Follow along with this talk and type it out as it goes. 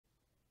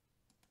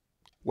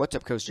What's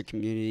up, coaster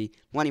community?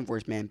 Millennium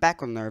Force Man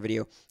back with another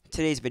video.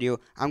 Today's video,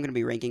 I'm going to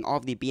be ranking all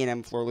of the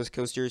B&M Floorless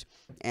coasters,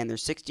 and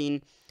there's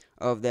 16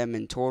 of them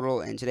in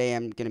total, and today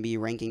I'm going to be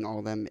ranking all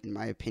of them, in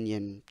my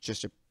opinion,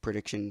 just a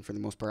prediction for the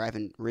most part. I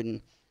haven't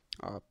ridden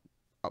a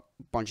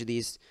bunch of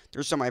these.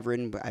 There's some I've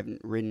ridden, but I haven't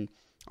ridden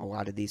a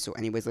lot of these. So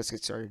anyways, let's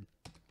get started.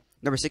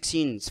 Number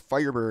 16 is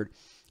Firebird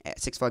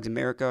at Six Flags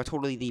America.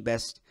 Totally the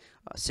best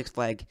Six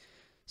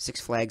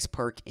Flags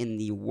park in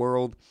the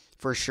world,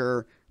 for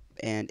sure.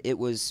 And it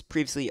was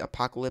previously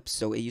Apocalypse,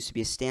 so it used to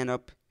be a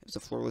stand-up. It was a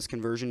floorless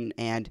conversion,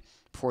 and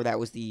before that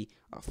was the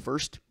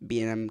first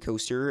B&M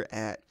coaster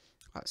at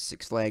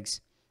Six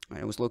Flags.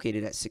 It was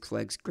located at Six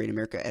Flags Great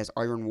America as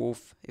Iron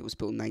Wolf. It was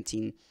built in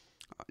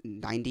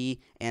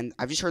 1990, and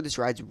I've just heard this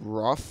ride's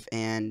rough,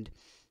 and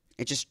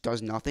it just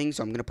does nothing,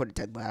 so I'm going to put it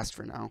dead last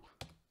for now.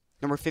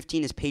 Number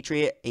 15 is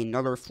Patriot,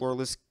 another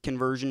floorless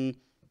conversion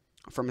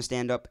from a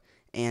stand-up,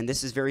 and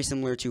this is very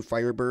similar to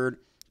Firebird,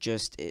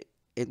 just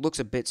it looks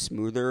a bit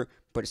smoother,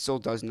 but it still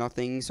does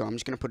nothing, so I'm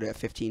just going to put it at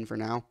 15 for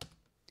now.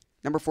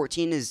 Number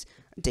 14 is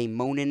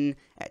Daemonin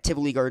at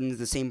Tivoli Gardens,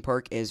 the same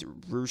park as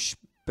Rouge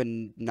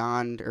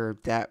Benand, or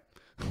that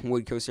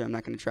wood coaster. I'm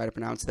not going to try to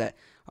pronounce that.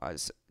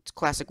 It's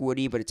classic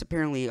woody, but it's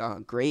apparently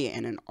great,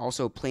 and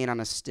also playing on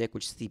a stick,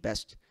 which is the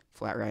best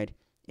flat ride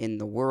in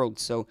the world.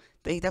 So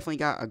they definitely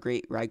got a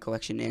great ride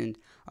collection, and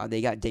they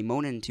got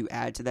Daemonin to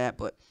add to that,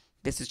 but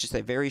this is just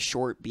a very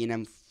short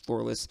B&M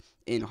floorless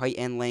in height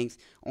and length.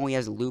 Only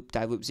has a loop,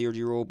 dive loop,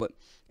 0G roll, but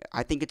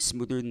I think it's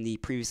smoother than the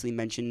previously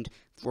mentioned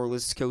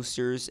floorless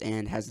coasters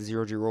and has the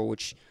 0G roll,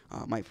 which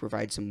might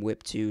provide some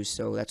whip too,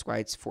 so that's why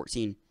it's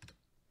 14.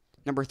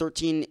 Number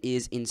 13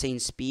 is Insane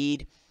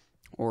Speed,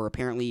 or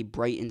apparently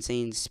Bright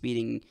Insane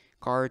Speeding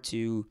Car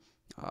to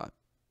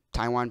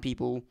Taiwan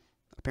people,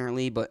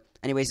 apparently, but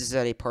anyways, this is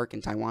at a park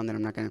in Taiwan that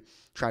I'm not going to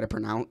try to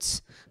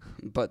pronounce,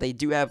 but they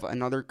do have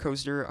another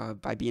coaster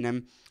by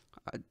B&M,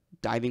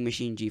 Diving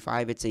Machine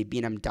G5. It's a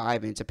B&M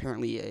dive, and it's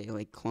apparently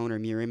a clone or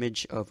mirror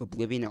image of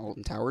Oblivion at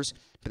Alton Towers.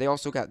 But they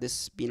also got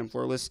this B&M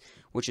Floorless,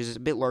 which is a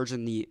bit larger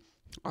than the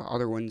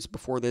other ones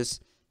before this.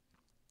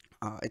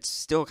 It's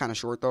still kind of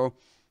short though,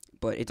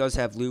 but it does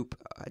have loop,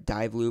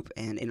 dive loop,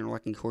 and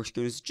interlocking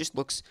corkscrews. It just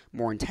looks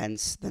more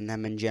intense than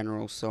them in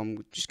general, so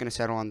I'm just going to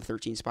settle on the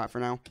 13 spot for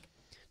now.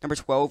 Number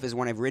 12 is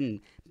one I've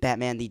ridden,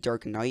 Batman the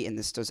Dark Knight, and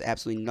this does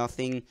absolutely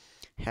nothing.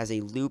 It has a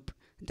loop,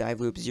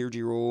 dive loop,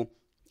 0G roll,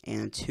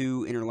 and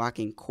 2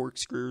 interlocking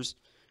corkscrews,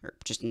 or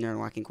just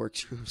interlocking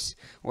corkscrews,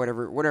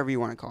 whatever you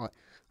want to call it.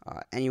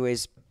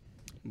 Anyways,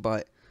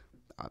 but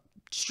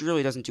just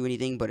really doesn't do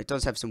anything, but it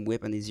does have some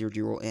whip on the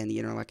 0G roll and the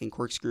interlocking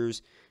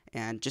corkscrews,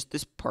 and just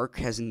this park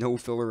has no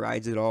filler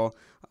rides at all.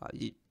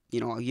 You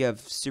know, you have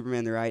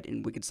Superman the Ride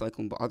and Wicked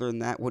Cyclone, but other than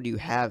that, what do you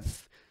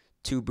have?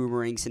 2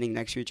 boomerangs sitting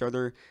next to each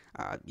other.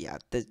 Yeah,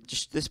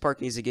 this park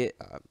needs to get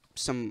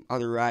some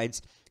other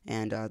rides,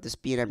 and this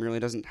B&M really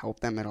doesn't help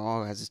them at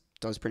all, as it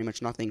does pretty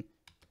much nothing.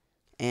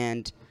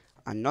 And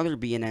another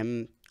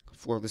B&M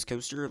floorless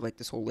coaster, like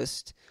this whole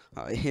list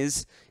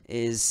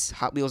is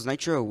Hot Wheels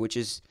Nitro, which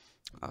is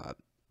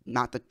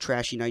not the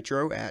trashy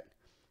Nitro at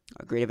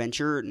Great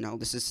Adventure. No,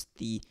 this is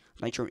the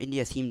Nitro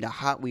India themed to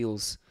Hot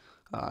Wheels.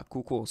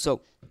 Cool.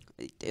 So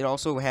it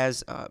also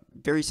has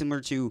very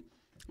similar to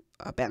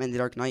Batman the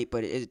Dark Knight,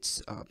 but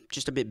it's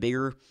just a bit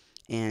bigger,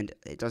 and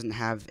it doesn't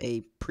have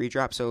a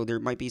pre-drop, so there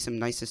might be some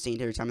nice sustained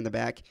airtime in the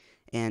back,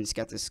 and it's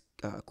got this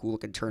cool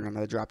looking turn on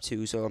the drop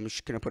too, so I'm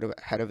just going to put it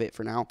ahead of it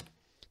for now.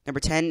 Number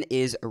 10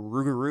 is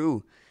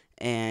Rougarou,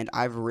 and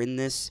I've ridden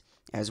this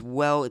as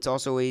well. It's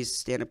also a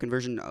stand-up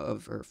conversion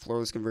of, or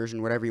floorless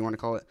conversion, whatever you want to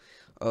call it,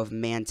 of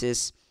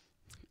Mantis,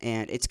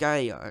 and it's got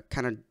a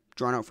kind of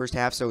drawn out first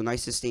half, so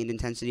nice sustained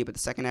intensity, but the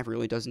second half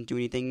really doesn't do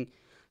anything.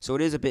 So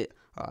it is a bit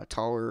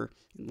taller,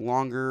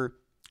 longer,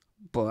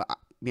 but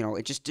you know,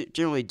 it just didn't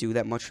really do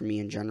that much for me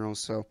in general.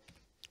 So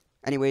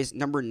anyways,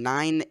 number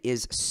 9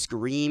 is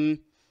Scream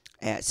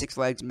at Six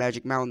Flags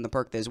Magic Mountain, the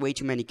park that has way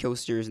too many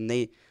coasters, and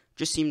they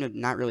just seem to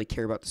not really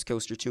care about this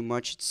coaster too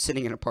much. It's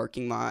sitting in a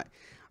parking lot,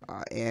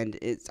 and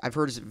I've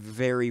heard it's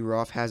very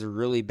rough, has a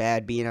really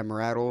bad B&M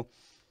rattle,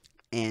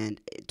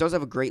 and it does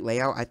have a great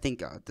layout. I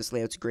think this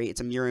layout's great.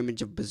 It's a mirror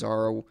image of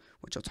Bizarro,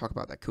 which I'll talk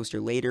about that coaster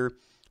later.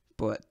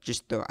 But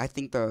just I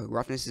think the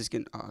roughness is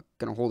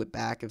gonna hold it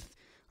back if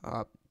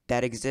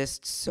that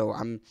exists. So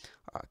I'm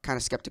kind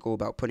of skeptical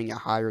about putting it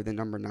higher than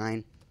number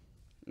 9.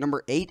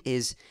 Number 8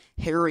 is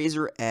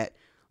Hairraiser at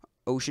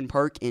Ocean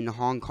Park in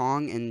Hong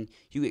Kong, and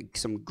you get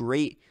some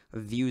great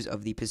views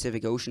of the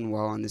Pacific Ocean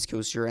while on this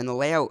coaster, and the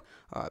layout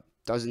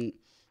doesn't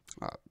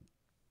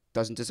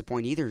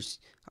disappoint either.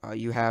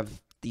 You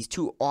have these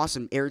 2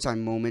 awesome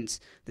airtime moments,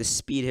 this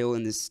speed hill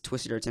and this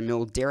twisted airtime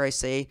hill. Dare I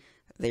say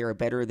they are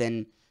better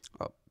than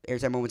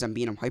airtime moments on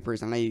B&M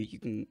Hypers. I know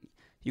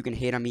you can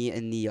hate on me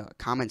in the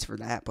comments for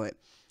that, but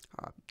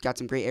got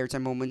some great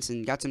airtime moments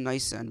and got some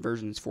nice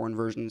inversions, 4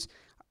 inversions.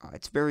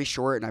 It's very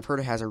short, and I've heard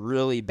it has a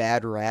really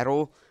bad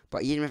rattle,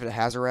 but even if it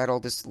has a rattle,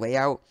 this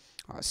layout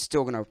is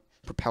still going to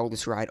propel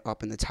this ride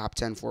up in the top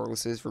 10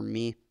 floorlesses for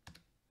me.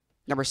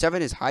 Number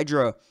 7 is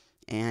Hydra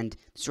And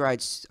this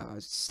ride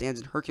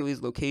stands in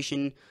Hercules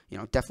location.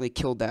 Definitely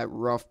killed that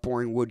rough,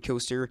 boring wood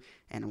coaster,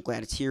 and I'm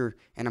glad it's here.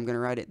 And I'm gonna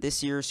ride it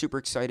this year. Super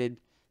excited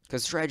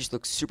because this ride just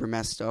looks super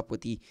messed up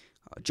with the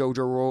JoJo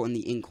roll and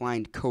the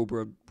inclined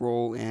Cobra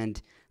roll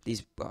and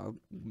these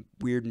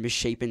weird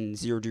misshapen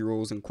zero-G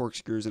rolls and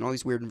corkscrews and all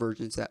these weird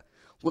inversions that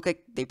look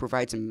like they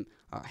provide some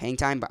hang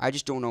time, but I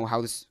just don't know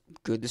how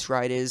good this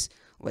ride is.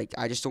 Like,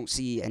 I just don't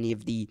see any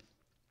of the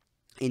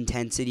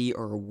intensity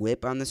or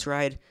whip on this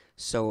ride,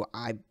 so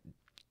I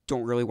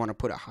don't really want to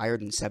put it higher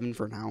than 7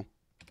 for now.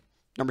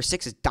 Number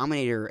 6 is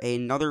Dominator,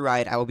 another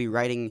ride I will be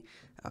riding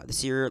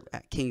this year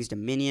at King's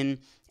Dominion,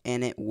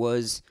 and it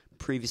was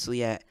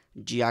previously at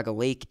Geauga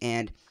Lake,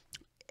 and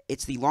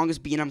it's the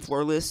longest B&M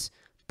Floorless,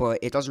 but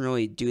it doesn't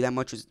really do that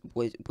much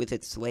with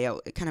its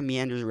layout. It kind of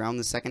meanders around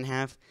the second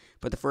half,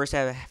 but the first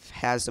half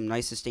has some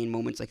nice sustained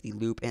moments like the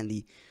loop and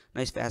the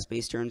nice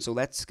fast-paced turn, so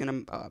that's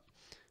going to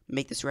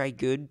make this ride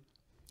good,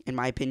 in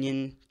my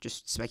opinion.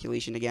 Just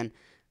speculation again,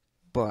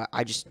 but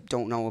I just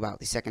don't know about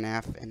the second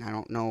half, and I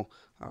don't know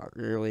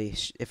really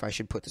if I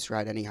should put this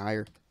ride any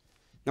higher.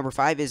 Number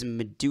 5 is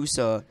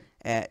Medusa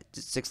at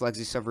Six Flags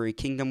Discovery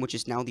Kingdom, which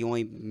is now the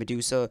only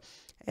Medusa,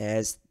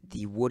 as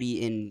the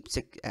Woody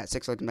at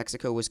Six Flags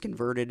Mexico was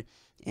converted,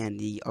 and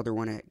the other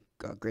one at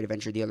Great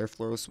Adventure, the other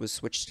Floorless, was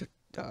switched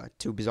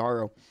to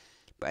Bizarro.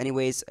 But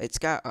anyways, it's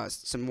got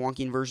some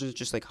wonky inversions,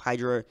 just like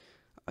Hydra.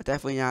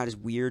 Definitely not as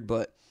weird,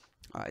 but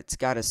it's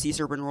got a Sea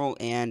Serpent roll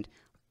and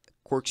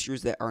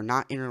corkscrews that are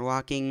not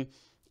interlocking,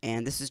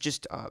 and this is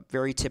just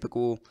very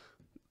typical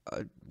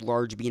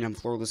large B&M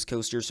Floorless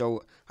coaster,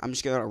 so I'm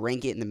just going to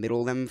rank it in the middle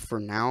of them for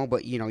now,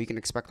 but you can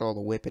expect all the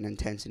whip and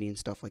intensity and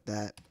stuff like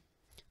that.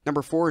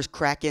 Number 4 is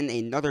Kraken,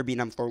 another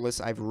B&M Floorless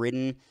I've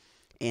ridden,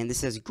 and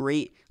this has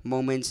great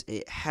moments.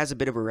 It has a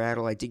bit of a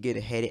rattle. I did get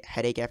a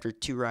headache after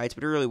 2 rides,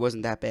 but it really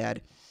wasn't that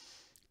bad.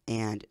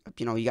 And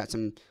you got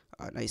some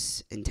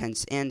nice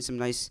intense and some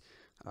nice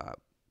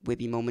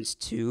whippy moments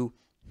too.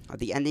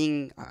 The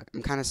ending,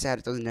 I'm kind of sad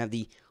it doesn't have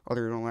the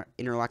other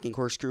interlocking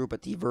corkscrew,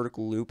 but the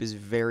vertical loop is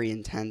very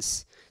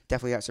intense.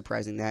 Definitely not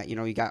surprising that.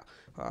 You got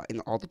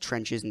in all the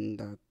trenches and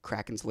the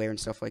Kraken's lair and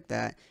stuff like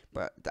that.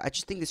 But I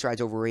just think this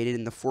ride's overrated,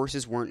 and the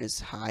forces weren't as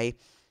high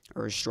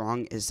or as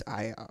strong as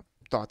I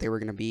thought they were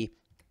going to be.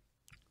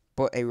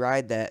 But a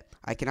ride that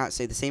I cannot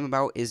say the same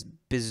about is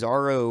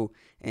Bizarro,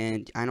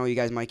 and I know you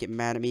guys might get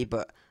mad at me,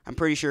 but I'm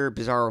pretty sure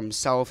Bizarro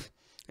himself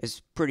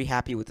is pretty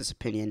happy with this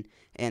opinion.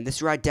 And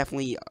this ride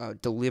definitely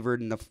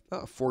delivered in the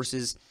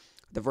forces.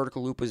 The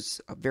vertical loop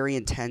was very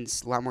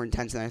intense, a lot more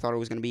intense than I thought it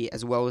was going to be,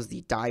 as well as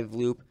the dive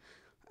loop.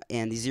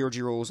 And the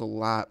zero-G roll was a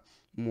lot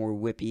more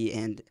whippy,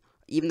 and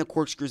even the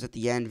corkscrews at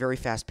the end, very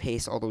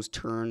fast-paced, all those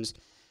turns.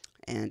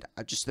 And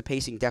just the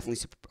pacing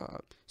definitely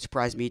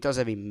surprised me. It does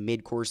have a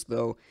mid-course,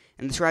 though.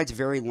 And this ride's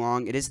very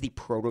long. It is the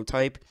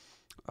prototype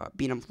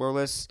B&M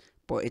Floorless,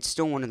 but it's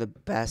still one of the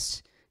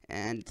best.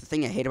 And the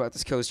thing I hate about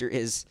this coaster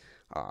is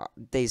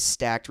they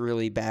stacked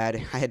really bad.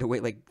 I had to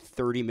wait like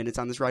 30 minutes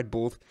on this ride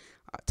both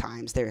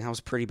times there. That was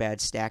pretty bad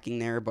stacking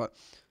there. But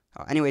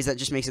anyways, that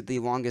just makes it the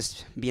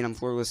longest B&M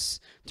Floorless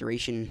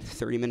duration,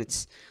 30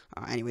 minutes.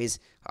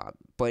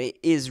 But it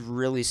is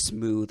really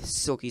smooth,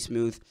 silky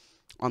smooth,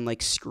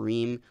 unlike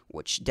Scream,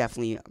 which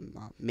definitely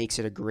makes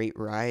it a great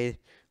ride.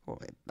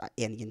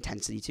 And the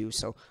intensity too.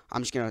 So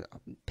I'm just going to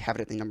have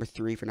it at the number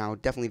 3 for now.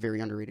 Definitely a very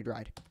underrated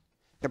ride.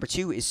 Number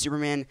 2 is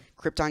Superman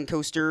Krypton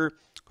Coaster,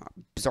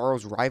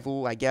 Bizarro's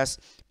rival, I guess.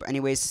 But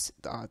anyways,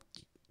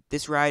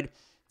 this ride,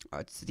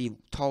 it's the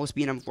tallest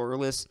B&M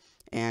Floorless,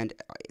 and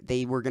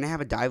they were going to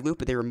have a dive loop,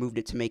 but they removed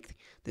it to make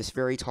this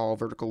very tall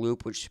vertical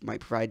loop, which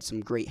might provide some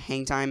great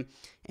hang time.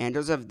 And it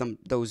does have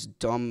those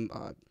dumb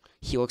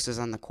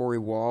helixes on the quarry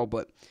wall,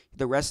 but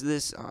the rest of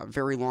this,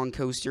 very long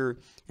coaster,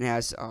 and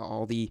has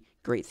all the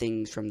great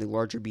things from the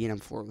larger B&M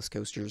Floorless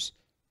coasters.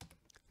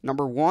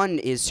 Number 1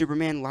 is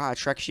Superman La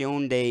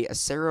Attracción de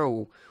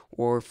Acero,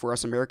 or for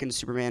us Americans,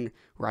 Superman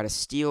Ride of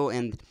Steel,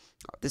 and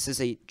this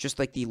is just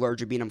like the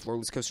larger B&M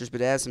Floorless coasters,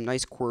 but it has some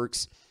nice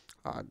quirks.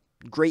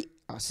 Great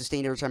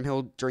sustained airtime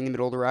hill during the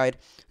middle of the ride,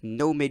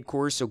 no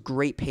mid-course, so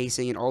great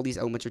pacing, and all these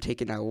elements are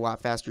taken at a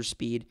lot faster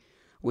speed,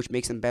 which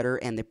makes them better.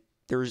 And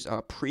there's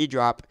a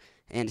pre-drop,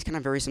 and it's kind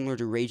of very similar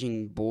to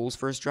Raging Bull's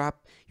first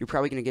drop. You're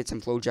probably going to get some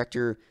flow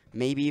ejector,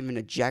 maybe even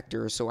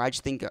ejector. So I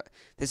just think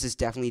this is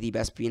definitely the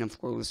best B&M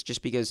Floorless,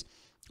 just because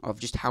of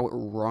just how it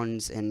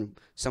runs and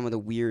some of the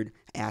weird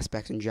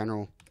aspects in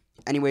general.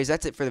 Anyways,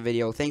 that's it for the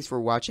video. Thanks for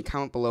watching.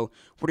 Comment below,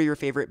 what are your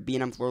favorite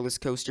B&M Floorless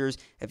coasters?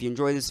 If you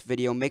enjoyed this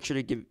video, make sure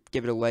to give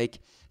it a like.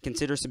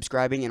 Consider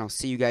subscribing, and I'll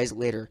see you guys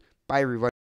later. Bye, everybody.